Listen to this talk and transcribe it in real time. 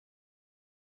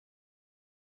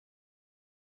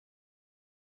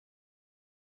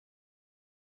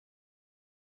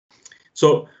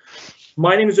So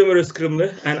my name is Omer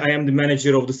Ozkirimli, and I am the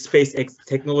manager of the Space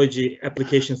Technology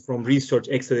Applications from Research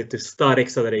Accelerator, Star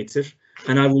Accelerator.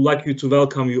 And I would like to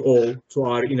welcome you all to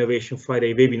our Innovation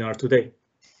Friday webinar today.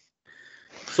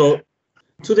 So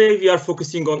today we are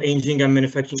focusing on engineering and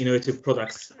manufacturing innovative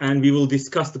products, and we will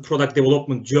discuss the product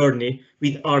development journey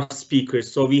with our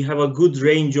speakers. So we have a good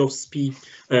range of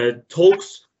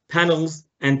talks, panels,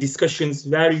 and discussions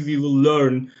where we will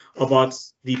learn about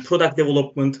the product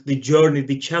development, the journey,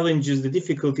 the challenges, the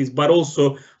difficulties, but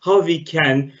also how we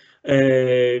can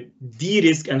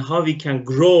de-risk and how we can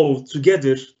grow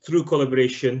together through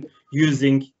collaboration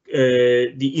using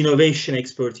the innovation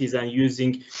expertise and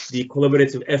using the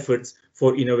collaborative efforts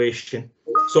for innovation.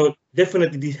 So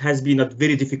definitely this has been a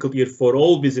very difficult year for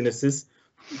all businesses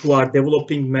who are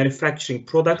developing manufacturing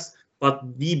products. But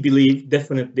we believe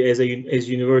definitely as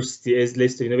university, as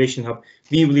Leicester Innovation Hub,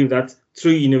 we believe that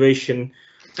through innovation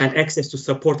and access to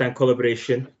support and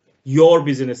collaboration, your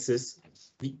businesses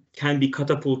can be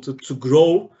catapulted to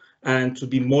grow and to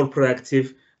be more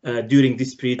proactive during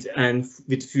this period and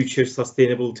with future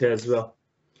sustainability as well.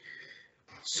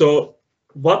 So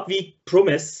what we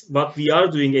promise, what we are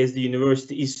doing as the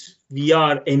university is we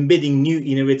are embedding new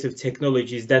innovative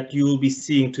technologies that you will be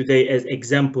seeing today as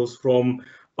examples from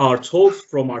our talks,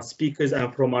 from our speakers,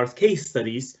 and from our case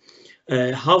studies,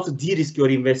 how to de-risk your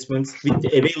investments with the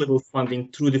available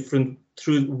funding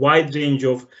through wide range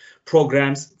of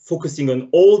programs, focusing on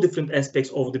all different aspects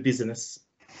of the business.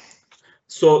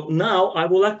 So now I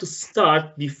would like to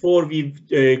start, before we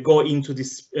go into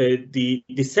this the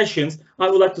sessions, I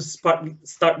would like to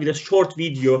start with a short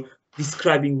video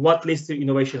describing what Leicester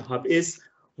Innovation Hub is,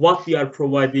 what we are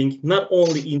providing, not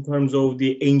only in terms of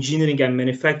the engineering and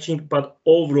manufacturing, but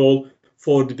overall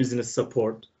for the business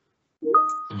support.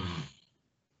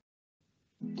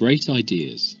 Great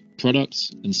ideas,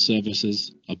 products and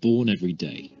services are born every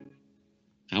day.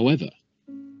 However,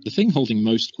 the thing holding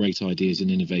most great ideas and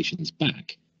innovations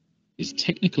back is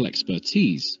technical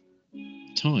expertise,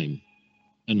 time,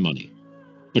 and money.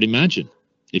 But imagine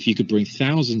if you could bring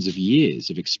thousands of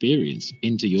years of experience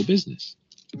into your business,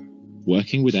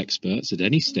 working with experts at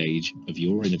any stage of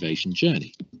your innovation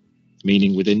journey,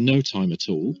 meaning within no time at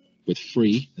all, with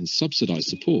free and subsidized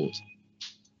support,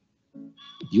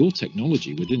 your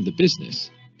technology within the business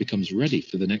becomes ready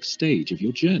for the next stage of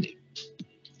your journey.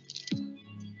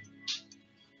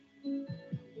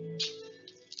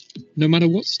 No matter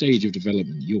what stage of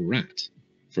development you're at,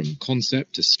 from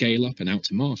concept to scale up and out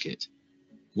to market,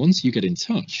 once you get in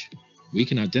touch, we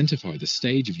can identify the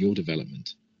stage of your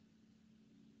development.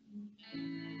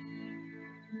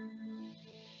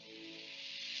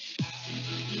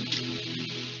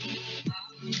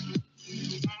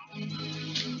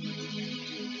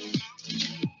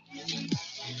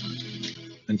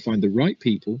 And find the right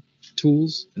people,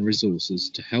 tools and resources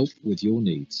to help with your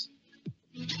needs.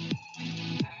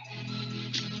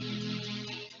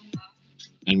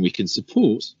 And we can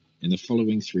support in the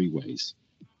following 3 ways.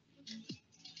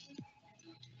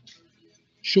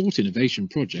 Short innovation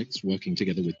projects working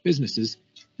together with businesses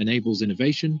enables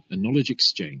innovation and knowledge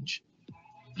exchange.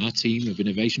 Our team of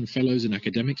innovation fellows and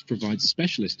academics provides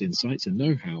specialist insights and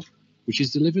know-how, which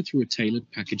is delivered through a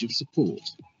tailored package of support.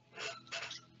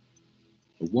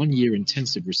 A 1-year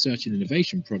intensive research and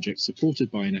innovation project supported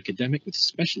by an academic with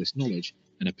specialist knowledge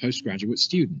and a postgraduate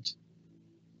student.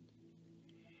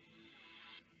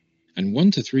 And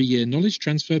 1 to 3 year knowledge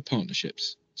transfer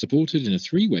partnerships, supported in a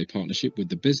 3-way partnership with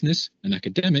the business, an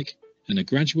academic, and a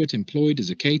graduate employed as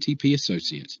a KTP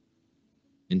associate.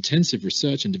 Intensive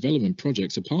research and development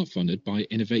projects are part-funded by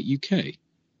Innovate UK,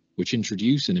 which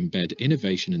introduce and embed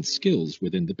innovation and skills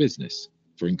within the business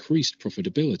for increased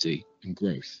profitability and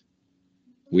growth.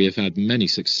 We have had many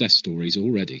success stories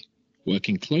already,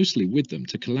 working closely with them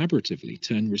to collaboratively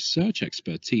turn research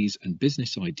expertise and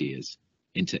business ideas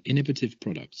into innovative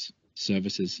products,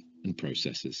 services, and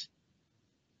processes.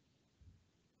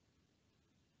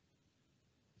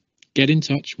 Get in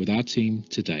touch with our team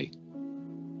today.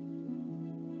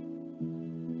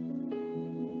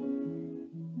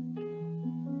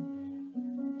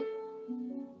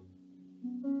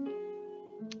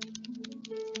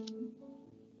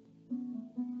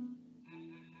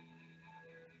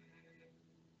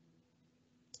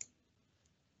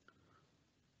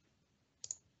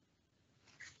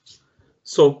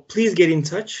 So please get in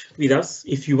touch with us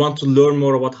if you want to learn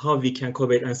more about how we can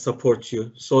collaborate and support you.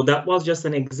 So that was just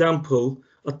an example,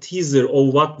 a teaser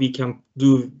of what we can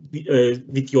do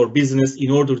with your business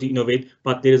in order to innovate.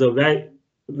 But there is a very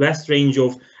vast range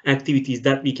of activities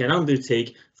that we can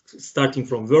undertake, starting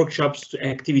from workshops to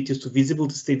activities to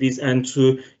visibility studies and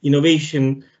to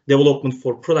innovation development,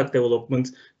 for product development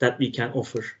that we can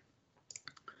offer.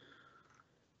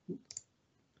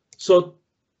 So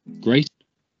great.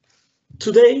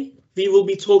 Today, we will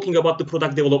be talking about the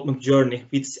product development journey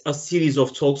with a series of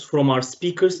talks from our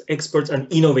speakers, experts, and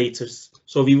innovators.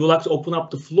 So we would like to open up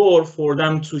the floor for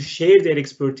them to share their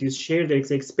expertise, share their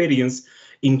experience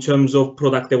in terms of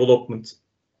product development.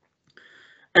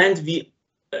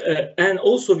 And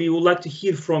also we would like to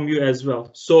hear from you as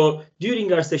well. So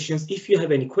during our sessions, if you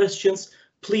have any questions,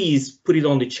 please put it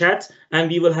on the chat, and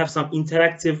we will have some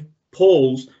interactive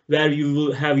polls where you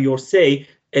will have your say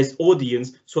as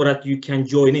audience so that you can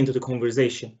join into the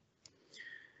conversation.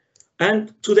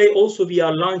 And today also we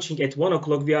are launching at 1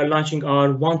 o'clock, we are launching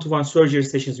our one-to-one surgery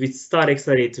sessions with Star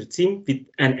Accelerator team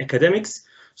and academics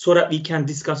so that we can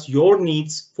discuss your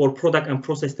needs for product and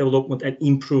process development and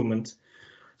improvement.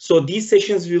 So these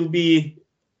sessions will be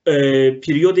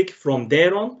periodic from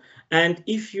there on. And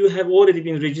if you have already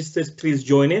been registered, please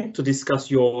join in to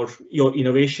discuss your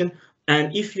innovation.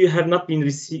 And if you have not been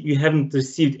haven't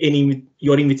received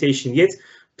your invitation yet,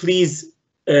 please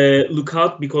look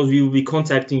out, because we will be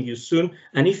contacting you soon.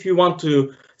 And if you want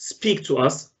to speak to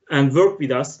us and work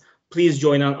with us, please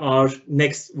join on our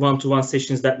next one-to-one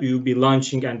sessions that we will be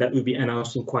launching and that will be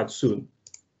announcing quite soon.